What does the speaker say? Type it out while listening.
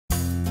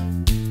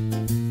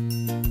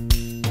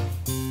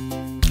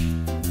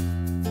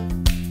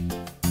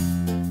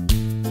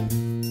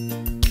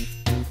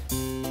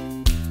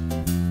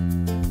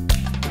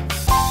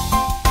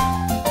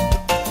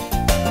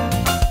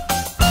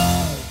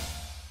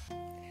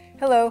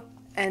Hello,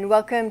 and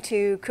welcome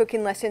to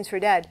Cooking Lessons for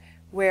Dad,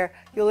 where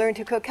you'll learn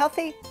to cook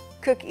healthy,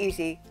 cook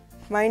easy.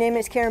 My name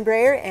is Karen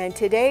Breyer, and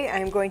today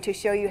I'm going to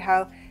show you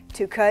how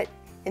to cut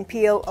and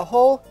peel a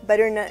whole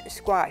butternut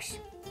squash.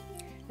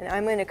 And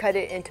I'm going to cut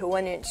it into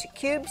 1-inch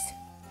cubes.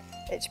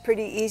 It's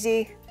pretty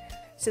easy.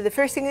 So the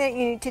first thing that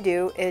you need to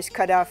do is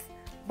cut off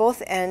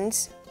both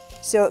ends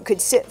so it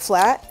could sit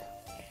flat.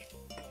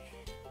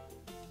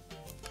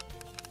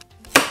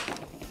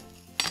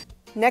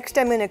 Next,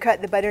 I'm going to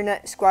cut the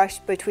butternut squash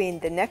between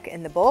the neck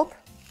and the bulb.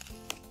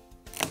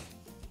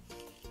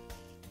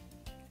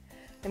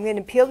 I'm going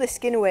to peel the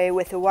skin away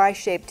with a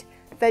Y-shaped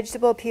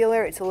vegetable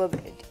peeler. It's a little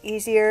bit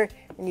easier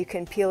and you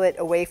can peel it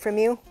away from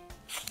you.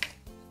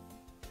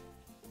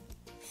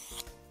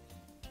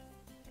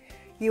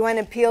 You want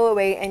to peel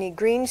away any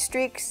green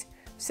streaks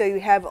so you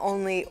have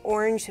only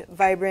orange,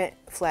 vibrant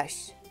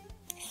flesh.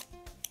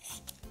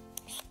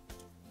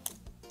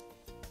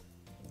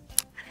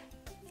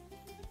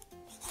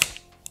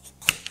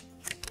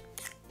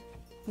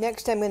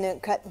 Next, I'm going to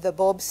cut the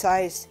bulb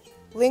size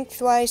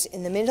lengthwise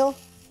in the middle.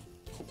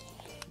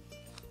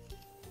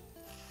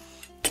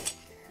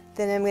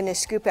 Then I'm going to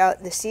scoop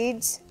out the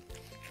seeds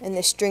and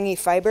the stringy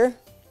fiber.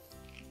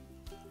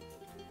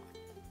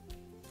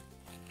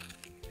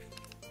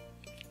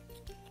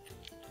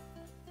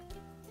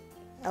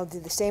 I'll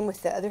do the same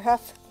with the other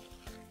half.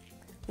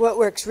 What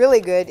works really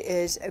good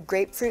is a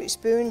grapefruit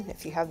spoon.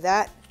 If you have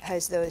that, it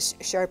has those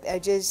sharp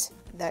edges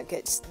that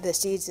gets the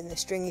seeds and the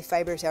stringy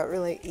fibers out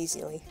really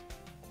easily.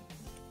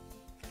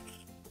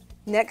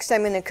 Next, I'm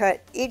going to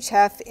cut each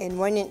half in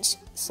 1-inch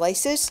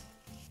slices.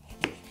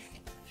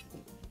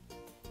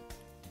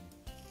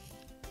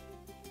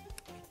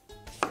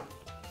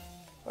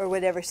 Or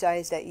whatever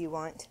size that you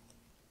want.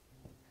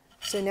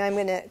 So now I'm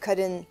going to cut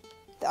in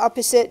the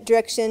opposite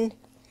direction.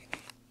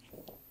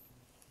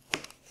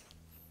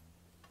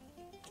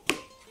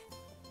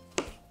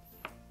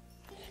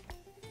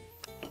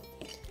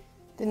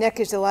 The neck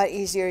is a lot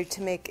easier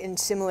to make in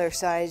similar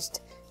sized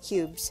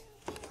cubes.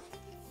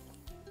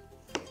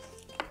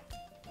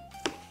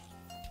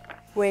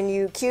 When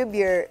you cube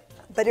your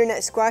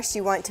butternut squash,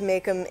 you want to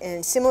make them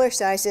in similar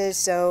sizes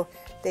so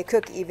they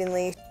cook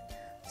evenly.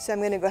 So I'm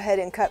going to go ahead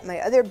and cut my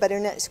other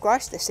butternut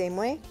squash the same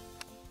way.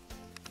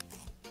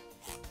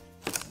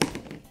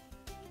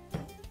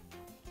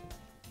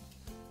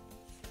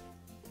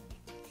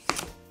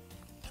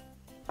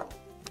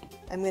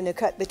 I'm going to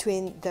cut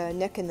between the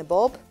neck and the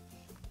bulb.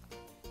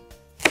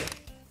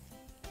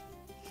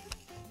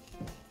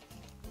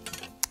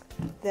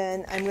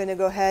 Then I'm going to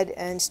go ahead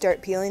and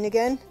start peeling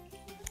again.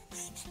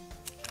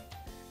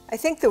 I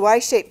think the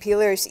Y-shaped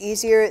peeler is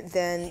easier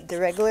than the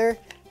regular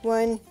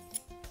one,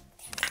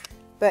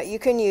 but you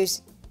can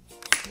use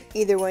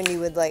either one you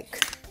would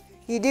like.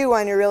 You do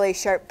want a really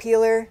sharp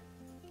peeler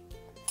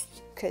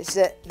because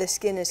the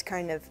skin is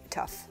kind of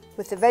tough.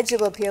 With the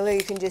vegetable peeler,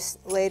 you can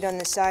just lay it on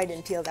the side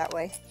and peel that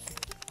way.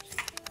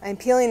 I'm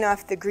peeling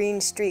off the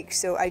green streaks,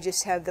 so I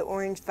just have the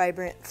orange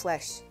vibrant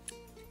flesh.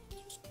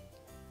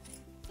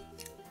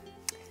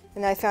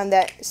 And I found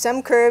that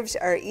some curves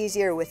are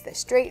easier with the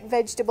straight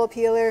vegetable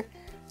peeler.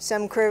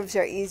 Some curves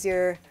are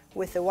easier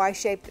with the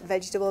Y-shaped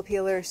vegetable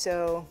peeler,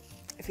 so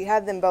if you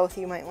have them both,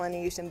 you might want to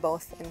use them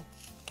both, and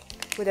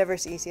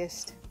whatever's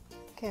easiest.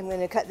 Okay, I'm going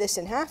to cut this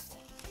in half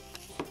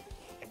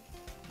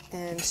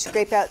and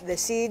scrape out the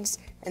seeds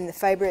and the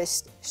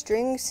fibrous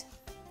strings.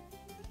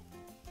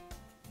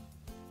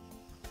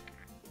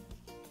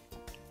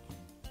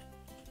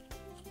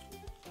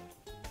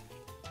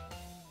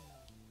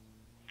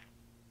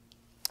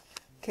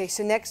 Okay,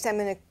 so next I'm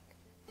going to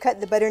cut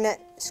the butternut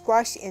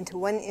squash into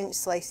 1-inch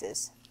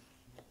slices.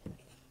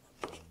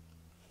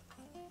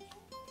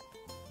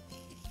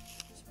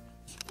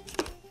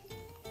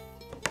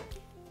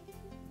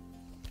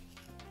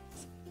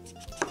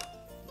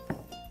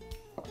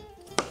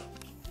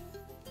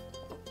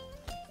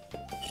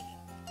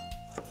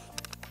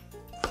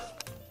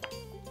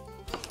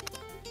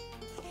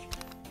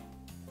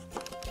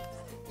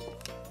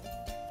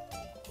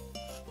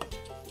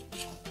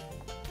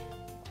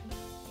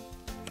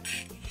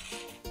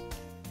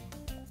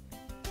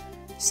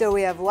 So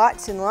we have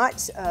lots and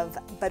lots of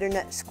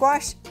butternut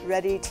squash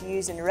ready to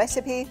use in a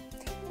recipe.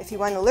 If you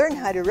want to learn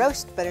how to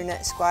roast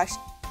butternut squash,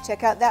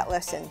 check out that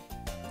lesson.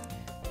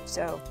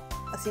 So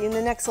I'll see you in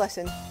the next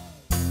lesson.